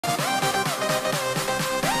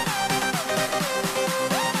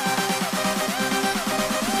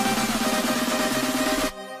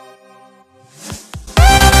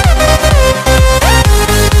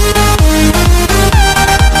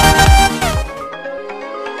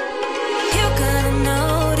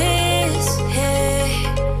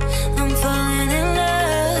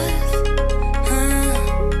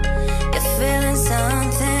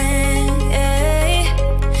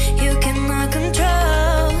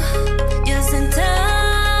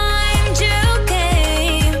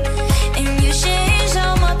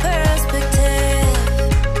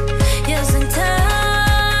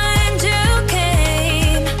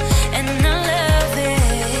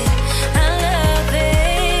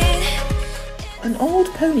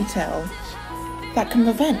ponytail that can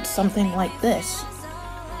prevent something like this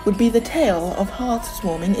would be the tale of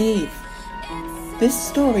hearth-warming Eve. This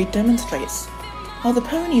story demonstrates how the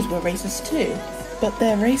ponies were racist too, but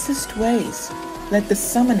their racist ways led the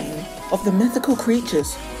summoning of the mythical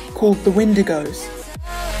creatures called the Wendigos.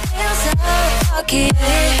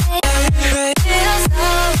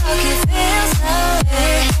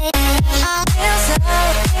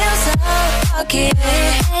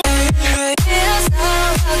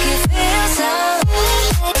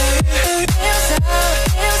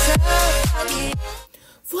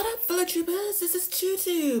 What up, fellow troopers? This is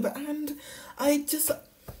Chu-Tube, and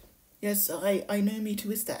yes, I know me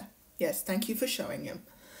too is there. Yes, thank you for showing him.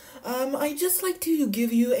 I'd just like to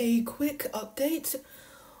give you a quick update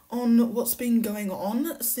on what's been going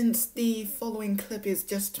on, since the following clip is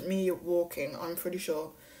just me walking. I'm pretty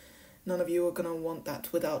sure none of you are gonna want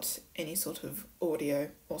that without any sort of audio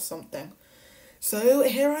or something. So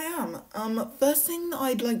here I am. First thing that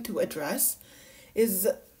I'd like to address is,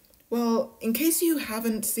 well, in case you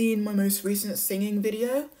haven't seen my most recent singing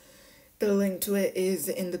video, the link to it is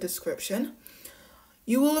in the description.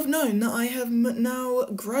 You will have known that I have now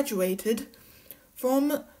graduated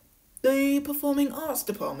from the Performing Arts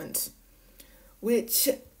department, which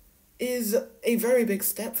is a very big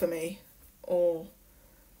step for me, or,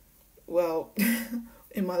 well,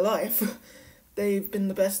 in my life. They've been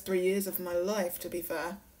the best 3 years of my life, to be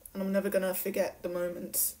fair, and I'm never gonna forget the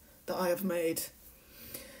moments that I have made.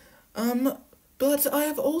 But I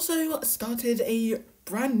have also started a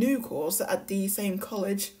brand new course at the same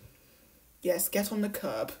college. Yes, get on the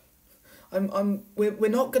curb. We're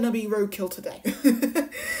not gonna be roadkill today.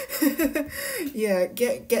 Yeah,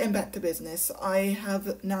 getting back to business. I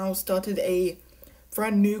have now started a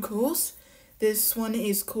brand new course. This one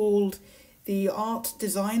is called the Art,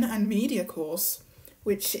 Design and Media course,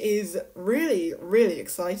 which is really, really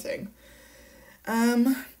exciting.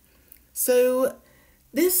 So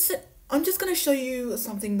this, I'm just gonna show you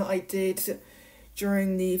something that I did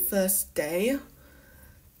during the first day.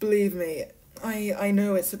 Believe me, I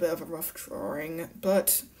know it's a bit of a rough drawing,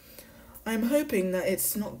 but I'm hoping that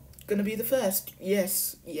it's not going to be the first.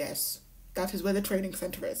 Yes, that is where the training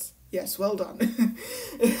centre is. Yes, well done.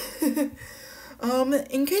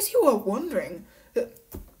 In case you are wondering,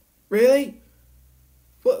 really?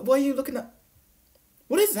 What are you looking at?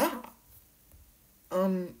 What is that?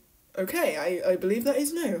 Okay, I believe that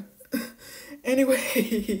is new.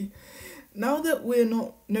 Anyway, now that we're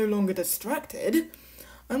no longer distracted,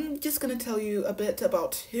 I'm just going to tell you a bit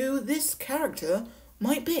about who this character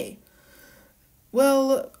might be.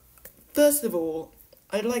 Well, first of all,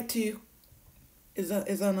 I'd like to... Is there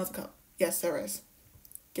another cup? Yes, there is.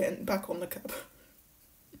 Getting back on the cup.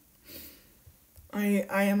 I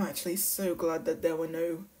am actually so glad that there were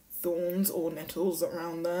no thorns or nettles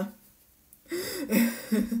around there.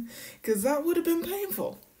 Because that would have been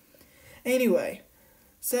painful. Anyway,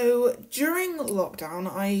 so during lockdown,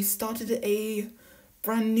 I started a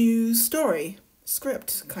brand new story,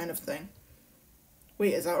 script kind of thing.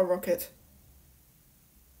 Wait, is that a rocket?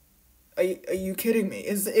 Are you kidding me?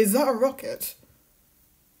 Is that a rocket?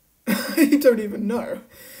 I don't even know.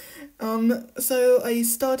 So I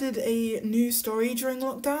started a new story during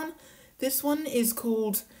lockdown. This one is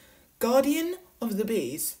called Guardian of the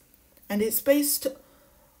Bees, and it's based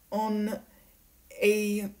on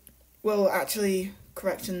well, actually,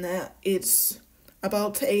 correction there, it's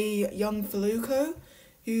about a young Felucco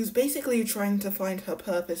who's basically trying to find her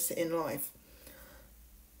purpose in life.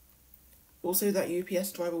 Also, that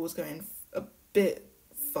UPS driver was going a bit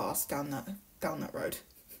fast down that road.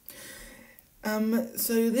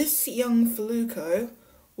 So this young Felucco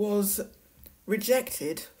was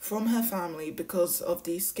rejected from her family because of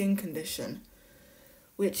the skin condition,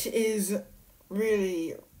 which is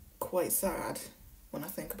really quite sad when I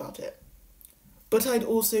think about it. But I'd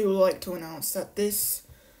also like to announce that this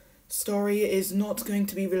story is not going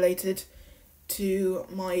to be related to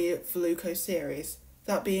my Felucco series,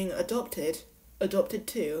 that being Adopted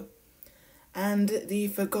 2, and the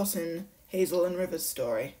Forgotten Hazel and Rivers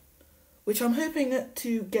story, which I'm hoping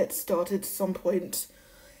to get started some point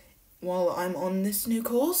while I'm on this new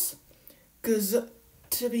course, because,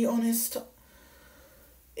 to be honest,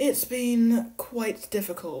 it's been quite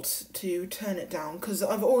difficult to turn it down, because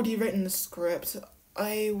I've already written the script.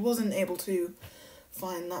 I wasn't able to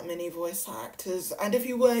find that many voice actors, and if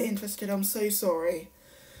you were interested, I'm so sorry.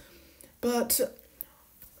 But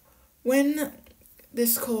when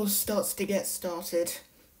this course starts to get started,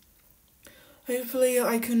 hopefully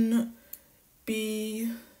I can be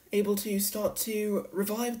able to start to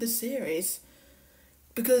revive the series,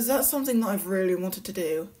 because that's something that I've really wanted to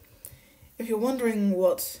do. if you're wondering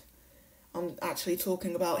what I'm actually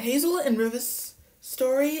talking about, Hazel and River's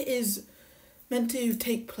story is meant to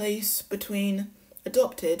take place between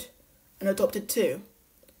Adopted and Adopted 2.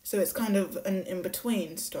 So it's kind of an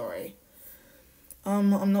in-between story. I'm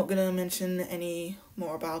not gonna mention any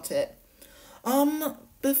more about it.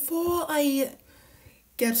 Before I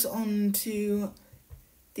get on to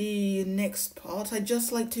the next part, I'd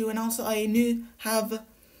just like to announce that I have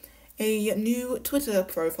a new Twitter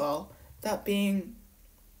profile. That being...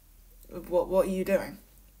 What are you doing?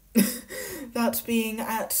 That being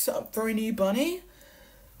at Brony Bunny.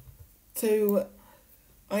 So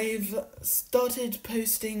I've started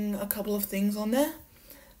posting a couple of things on there.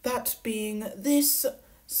 That being this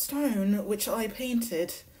stone, which I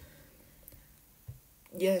painted.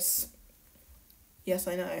 Yes,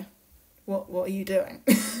 I know. What are you doing?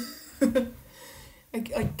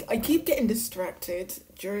 I keep getting distracted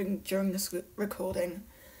during this recording.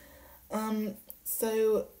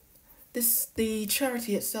 So the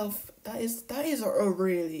charity itself, that is a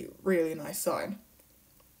really, really nice sign.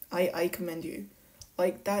 I commend you.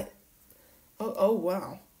 Like that. Oh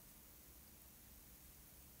wow.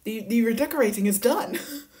 The redecorating is done.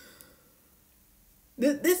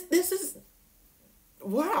 This is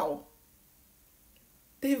wow.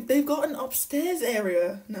 They've got an upstairs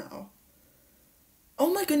area now.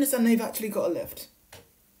 Oh my goodness, and they've actually got a lift.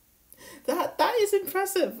 That is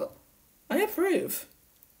impressive. I approve.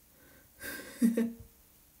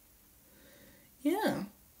 Yeah.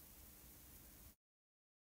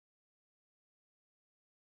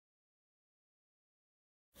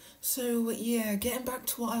 So, yeah, getting back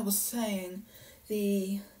to what I was saying,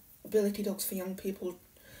 the ability dogs for young people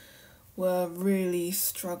were really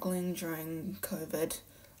struggling during COVID.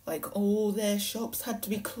 Like, all their shops had to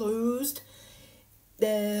be closed,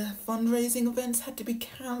 their fundraising events had to be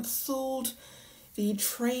cancelled, the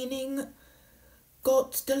training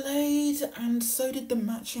got delayed, and so did the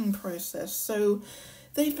matching process. So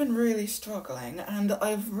they've been really struggling, and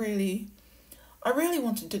I really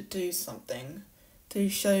wanted to do something to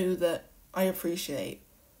show that I appreciate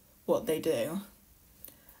what they do.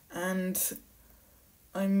 And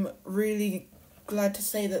I'm really glad to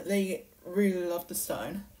say that they really love the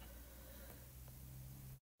stone.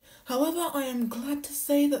 However, I am glad to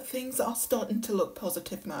say that things are starting to look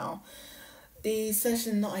positive now. The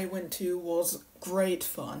session that I went to was great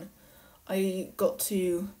fun. I got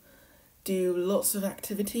to do lots of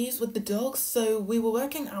activities with the dogs, so we were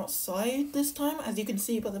working outside this time, as you can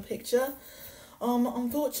see by the picture.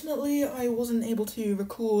 Unfortunately, I wasn't able to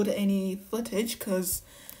record any footage because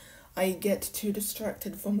I get too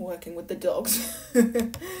distracted from working with the dogs.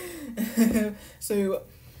 So,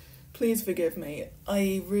 please forgive me.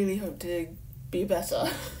 I really hope to be better.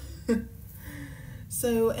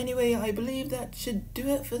 So, anyway, I believe that should do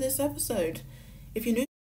it for this episode. If you're new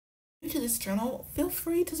to this channel, feel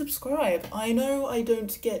free to subscribe. I know I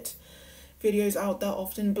don't get videos out that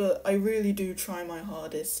often, but I really do try my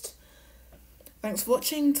hardest. Thanks for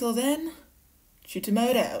watching. Till then, Chu-Tube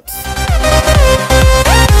out.